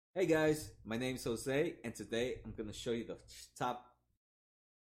Hey guys, my name is Jose, and today I'm going to show you the top.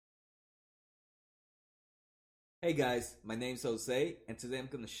 Hey guys, my name is Jose, and today I'm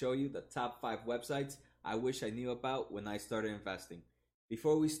going to show you the top 5 websites I wish I knew about when I started investing.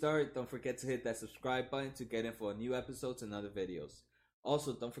 Before we start, don't forget to hit that subscribe button to get info on new episodes and other videos.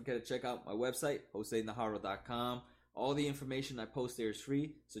 Also, don't forget to check out my website, josenaharo.com. All the information I post there is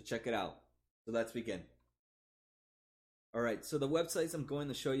free, so check it out. So let's begin. Alright, so the websites I'm going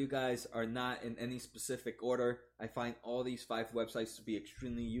to show you guys are not in any specific order. I find all these 5 websites to be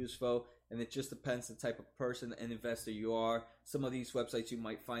extremely useful, and it just depends the type of person and investor you are. Some of these websites you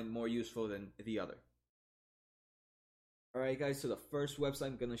might find more useful than the other. Alright guys, so the first website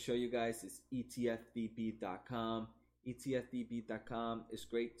I'm going to show you guys is etfdb.com. etfdb.com is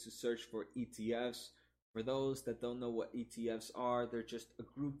great to search for ETFs. For those that don't know what ETFs are, they're just a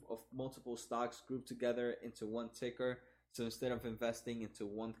group of multiple stocks grouped together into one ticker. So instead of investing into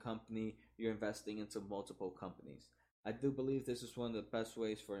one company, you're investing into multiple companies. I do believe this is one of the best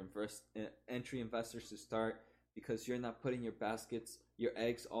ways for entry investors to start, because you're not putting your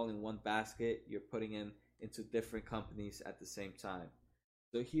eggs all in one basket. You're putting into different companies at the same time.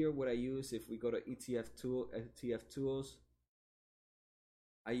 So here, what I use, if we go to ETF tools,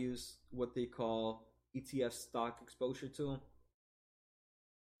 I use what they call ETF stock exposure tool.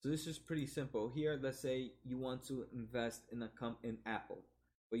 So this is pretty simple. Here, let's say you want to invest in Apple,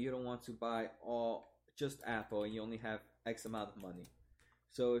 but you don't want to buy just Apple, and you only have X amount of money.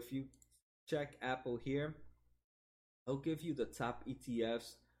 So if you check Apple here, it'll give you the top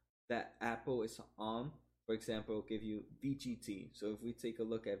ETFs that Apple is on. For example, it'll give you VGT. So if we take a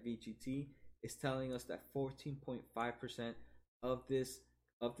look at VGT, it's telling us that 14.5% of this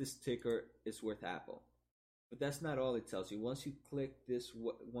ticker is worth Apple. But that's not all it tells you. Once you click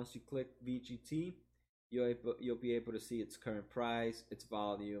VGT, you'll be able to see its current price, its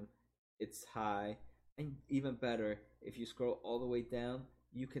volume, its high, and even better, if you scroll all the way down,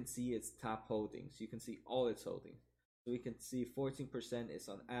 you can see its top holdings. You can see all its holdings. So we can see 14% is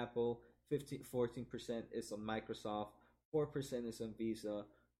on Apple, 14% is on Microsoft, 4% is on Visa,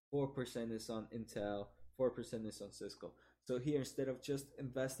 4% is on Intel, 4% is on Cisco. So here, instead of just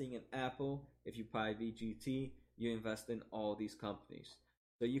investing in Apple, if you buy VGT, you invest in all these companies.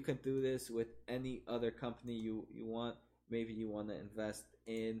 So you can do this with any other company you want. Maybe you want to invest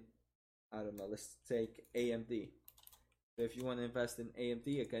in, I don't know, let's take AMD. So if you want to invest in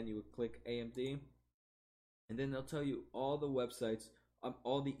AMD, again, you would click AMD. And then they'll tell you all the websites,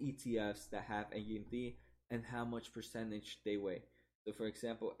 all the ETFs that have AMD and how much percentage they weigh. So for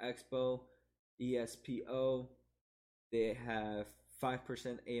example, Expo, ESPO, they have 5%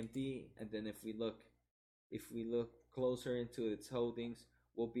 AMD, and then if we look closer into its holdings,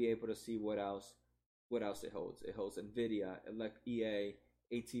 we'll be able to see what else it holds. It holds Nvidia, EA,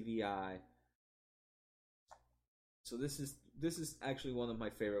 ATVI. So this is actually one of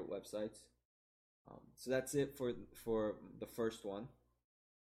my favorite websites. So that's it for the first one.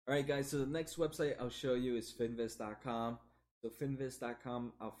 All right, guys. So the next website I'll show you is Finviz.com. So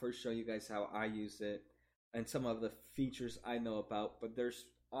Finviz.com, I'll first show you guys how I use it and some of the features I know about, but there's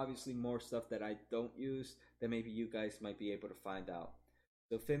obviously more stuff that I don't use that maybe you guys might be able to find out.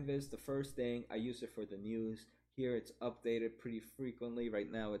 So Finviz, the first thing, I use it for the news. Here it's updated pretty frequently. Right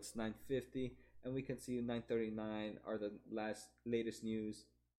now it's 9:50, and we can see 9:39 are the latest news,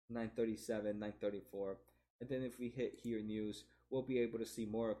 9:37, 9:34. And then if we hit here news, we'll be able to see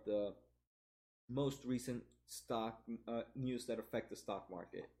more of the most recent stock news that affect the stock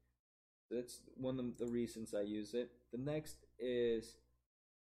market. That's one of the reasons I use it. The next is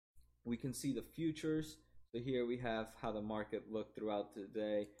we can see the futures. So here we have how the market looked throughout the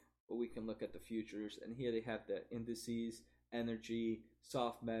day, but we can look at the futures, and here they have the indices, energy,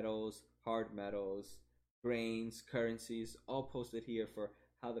 soft metals, hard metals, grains, currencies, all posted here for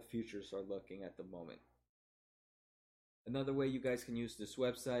how the futures are looking at the moment. Another way you guys can use this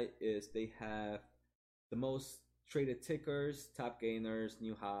website is they have the most traded tickers, top gainers,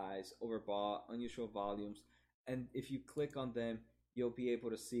 new highs, overbought, unusual volumes, and if you click on them, you'll be able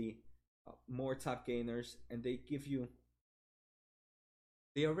to see more top gainers, and they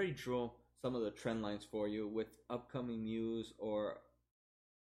already draw some of the trend lines for you with upcoming news or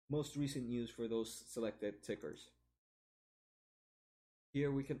most recent news for those selected tickers.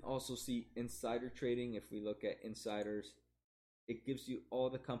 Here we can also see insider trading. If we look at insiders, it gives you all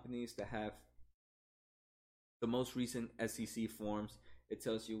the companies that have the most recent SEC forms. It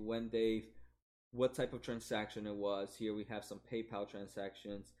tells you what type of transaction it was. Here we have some PayPal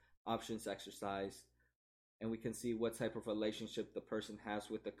transactions, options exercised, and we can see what type of relationship the person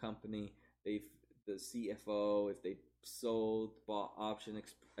has with the company. The CFO, if they sold, bought, option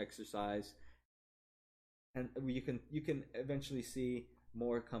exercise, and you can eventually see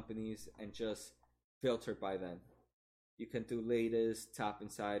more companies and just filter by them. You can do latest, top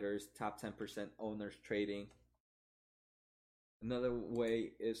insiders, top 10% owners trading. Another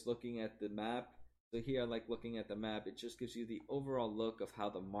way is looking at the map. So here I like looking at the map. It just gives you the overall look of how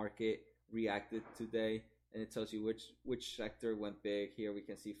the market reacted today, and it tells you which sector went big. Here we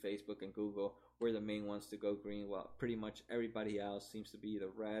can see Facebook and Google were the main ones to go green, while pretty much everybody else seems to be either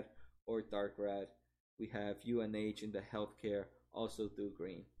red or dark red. We have UNH in the healthcare also do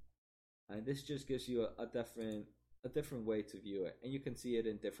green, and this just gives you a different way to view it, and you can see it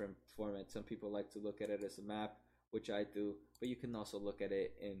in different formats. Some people like to look at it as a map, which I do, but you can also look at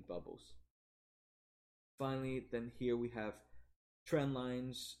it in bubbles. Finally, then here we have trend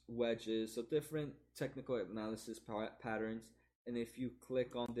lines, wedges, so different technical analysis patterns. And if you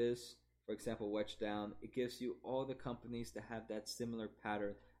click on this, for example, wedge down, it gives you all the companies that have that similar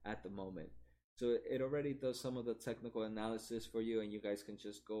pattern at the moment. So it already does some of the technical analysis for you, and you guys can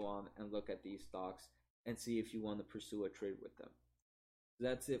just go on and look at these stocks and see if you want to pursue a trade with them. So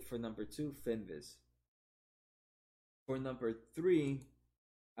that's it for number 2, Finviz. For number 3,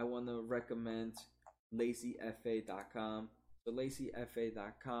 I want to recommend LazyFA.com. So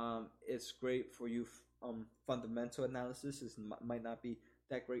LazyFA.com is great for you fundamental analysis. It might not be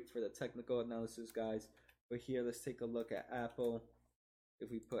that great for the technical analysis, guys. But here, let's take a look at Apple. If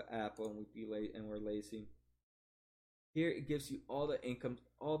we put Apple and we're lazy, here it gives you all the income,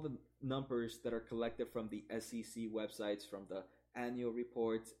 all the numbers that are collected from the SEC websites, from the annual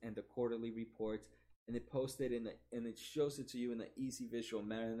reports and the quarterly reports, and it posted and it shows it to you in an easy visual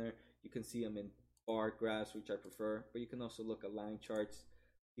manner. You can see them in bar graphs, which I prefer, but you can also look at line charts.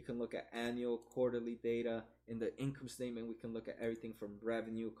 You can look at annual, quarterly data. In the income statement, we can look at everything from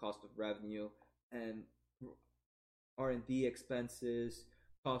revenue, cost of revenue, and R&D expenses,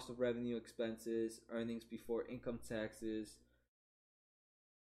 cost of revenue expenses, earnings before income taxes.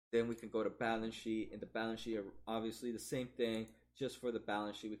 Then we can go to balance sheet. In the balance sheet, obviously the same thing, just for the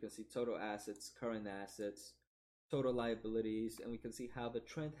balance sheet, we can see total assets, current assets, total liabilities, and we can see how the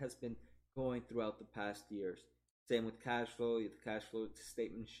trend has been going throughout the past years. Same with cash flow, the cash flow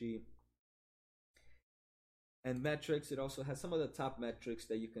statement sheet. And metrics, it also has some of the top metrics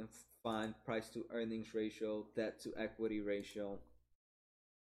that you can find: price to earnings ratio, debt to equity ratio.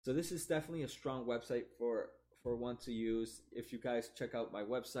 So this is definitely a strong website for one to use. If you guys check out my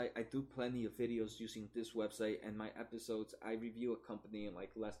website, I do plenty of videos using this website, and my episodes, I review a company in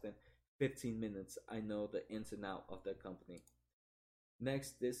like less than 15 minutes. I know the ins and out of that company.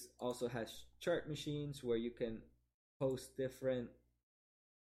 Next, this also has chart machines where you can post different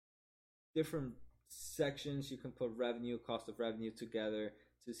sections. You can put revenue, cost of revenue together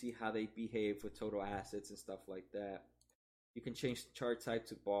to see how they behave with total assets and stuff like that. You can change the chart type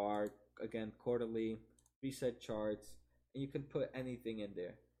to bar, again, quarterly, reset charts, and you can put anything in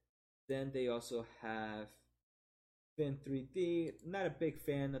there. Then they also have Fin3D. Not a big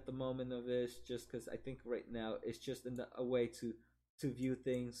fan at the moment of this, just because I think right now it's just a way to view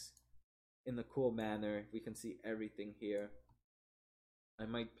things in a cool manner. We can see everything here. I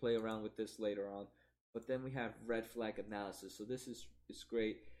might play around with this later on. But then we have red flag analysis. So this is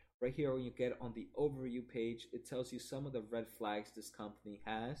great. Right here, when you get on the overview page, it tells you some of the red flags this company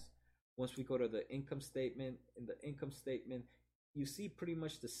has. Once we go to the income statement, in the income statement, you see pretty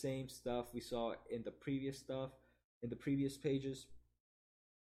much the same stuff we saw in the previous pages.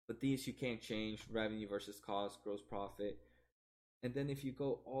 But these you can't change: revenue versus cost, gross profit. And then if you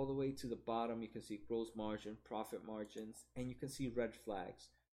go all the way to the bottom, you can see gross margin, profit margins, and you can see red flags.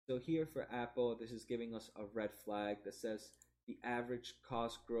 So here for Apple, this is giving us a red flag that says the average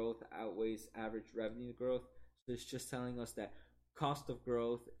cost growth outweighs average revenue growth. So it's just telling us that cost of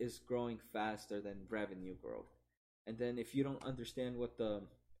growth is growing faster than revenue growth. And then if you don't understand what the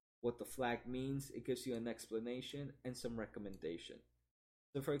flag means, it gives you an explanation and some recommendation.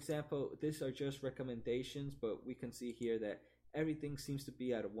 So for example, these are just recommendations, but we can see here that everything seems to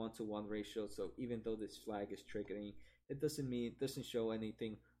be at a 1-to-1 ratio. So even though this flag is triggering, it doesn't show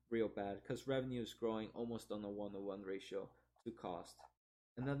anything real bad, because revenue is growing almost on a 1-to-1 ratio to cost.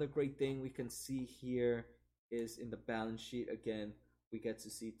 Another great thing we can see here is in the balance sheet. Again, we get to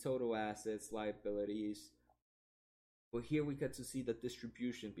see total assets, liabilities. But here we get to see the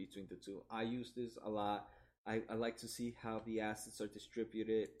distribution between the two. I use this a lot. I like to see how the assets are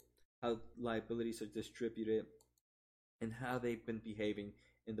distributed, how liabilities are distributed, and how they've been behaving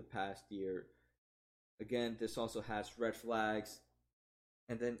in the past year. Again, this also has red flags.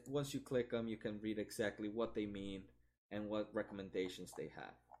 And then once you click them, you can read exactly what they mean and what recommendations they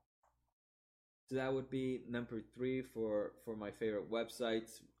have. So that would be number 3 for my favorite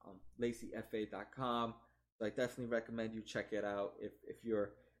websites, lazyfa.com. So I definitely recommend you check it out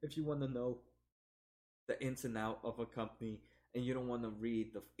if you want to know the ins and out of a company and you don't want to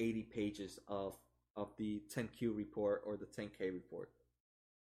read the 80 pages of the 10Q report or the 10K report.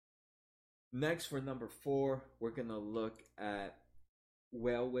 Next, for number 4, we're gonna look at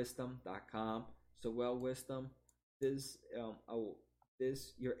whalewisdom.com. So whalewisdom, this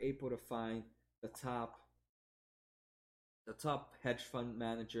you're able to find the top hedge fund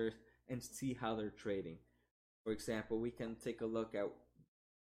managers and see how they're trading. For example, we can take a look at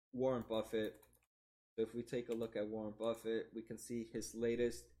Warren Buffett. So if we take a look at Warren Buffett, we can see his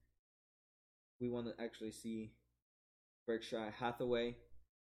latest. We want to actually see Berkshire Hathaway.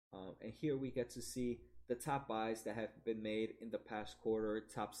 And here we get to see the top buys that have been made in the past quarter,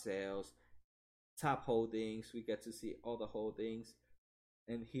 top sales, top holdings. We get to see all the holdings.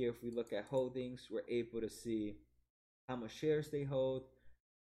 And here, if we look at holdings, we're able to see how much shares they hold,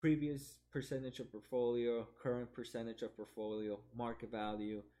 previous percentage of portfolio, current percentage of portfolio, market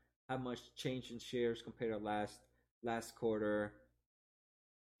value, how much change in shares compared to last quarter,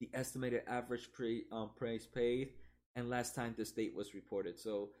 the estimated average price paid, and last time this date was reported.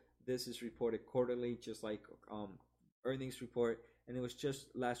 So this is reported quarterly, just like earnings report, and it was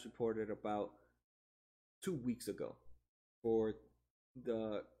just last reported about 2 weeks ago for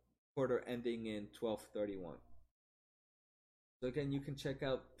the quarter ending in 12/31. So again, you can check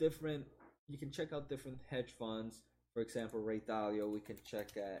out different hedge funds. For example, Ray Dalio. We can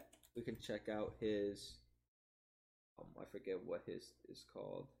check out his I forget what his is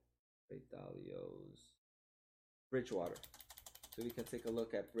called. Ray Dalio's Bridgewater. So we can take a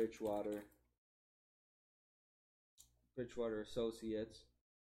look at Bridgewater Associates,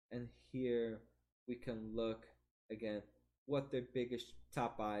 and here we can look again what their biggest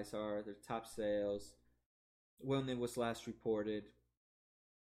top buys are, their top sales, when it was last reported,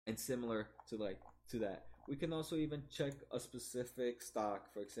 and similar to that. We can also even check a specific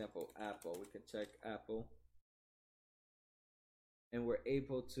stock, for example, Apple. We can check Apple, and we're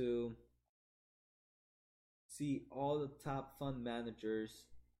able to see all the top fund managers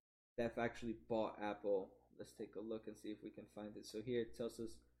that have actually bought Apple. Let's take a look and see if we can find it. So here it tells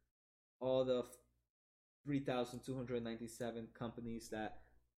us all the 3,297 companies, that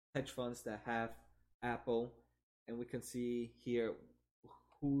hedge funds that have Apple, and we can see here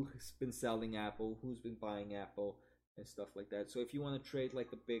who's been selling Apple, who's been buying Apple, and stuff like that. So if you want to trade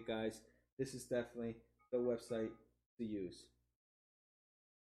like the big guys, this is definitely the website to use.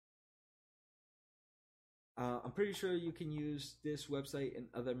 I'm pretty sure you can use this website in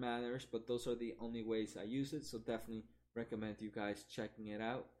other manners, but those are the only ways I use it, so definitely recommend you guys checking it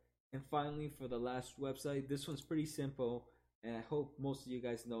out. And finally, for the last website, this one's pretty simple, and I hope most of you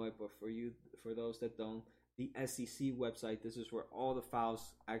guys know it, but for those that don't, the SEC website, this is where all the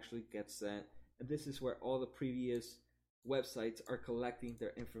files actually get sent, and this is where all the previous websites are collecting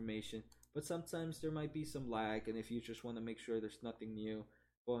their information, but sometimes there might be some lag, and if you just want to make sure there's nothing new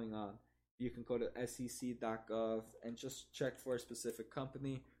going on, you can go to sec.gov and just check for a specific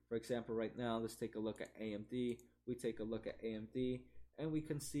company. For example, right now, let's take a look at AMD. We take a look at AMD, and we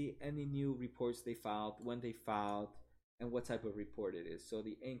can see any new reports they filed, when they filed, and what type of report it is. So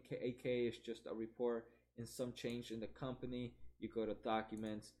the AK is just a report in some change in the company. You go to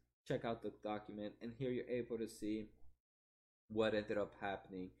documents, check out the document, and here you're able to see what ended up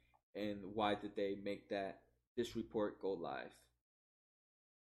happening and why did they make this report go live.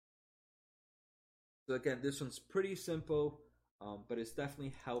 So again, this one's pretty simple, but it's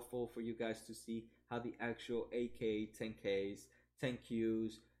definitely helpful for you guys to see how the actual AK, 10Ks,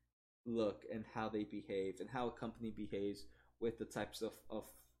 10Qs look and how they behave and how a company behaves with the types of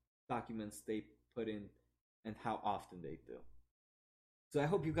documents they put in and how often they do. So I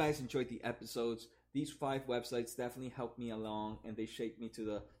hope you guys enjoyed the episodes. These 5 websites definitely helped me along, and they shaped me to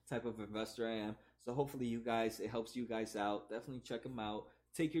the type of investor I am. So hopefully it helps you guys out. Definitely check them out.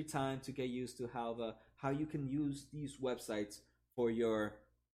 Take your time to get used to how you can use these websites for your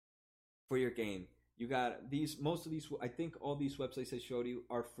game. You got most of these. I think all these websites I showed you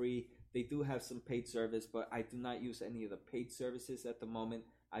are free. They do have some paid service, but I do not use any of the paid services at the moment.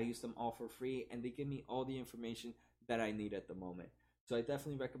 I use them all for free, and they give me all the information that I need at the moment. So I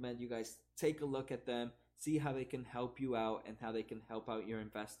definitely recommend you guys take a look at them, see how they can help you out and how they can help out your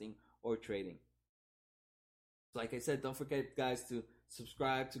investing or trading. So like I said, don't forget, guys, to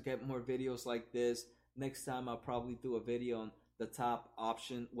subscribe to get more videos like this. Next time, I'll probably do a video on the top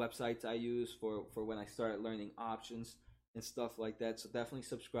option websites I use for when I started learning options and stuff like that. So definitely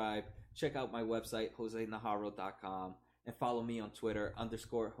subscribe. Check out my website, josenajaro.com, and follow me on Twitter,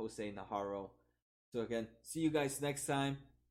 _Jose Najarro. So again, see you guys next time.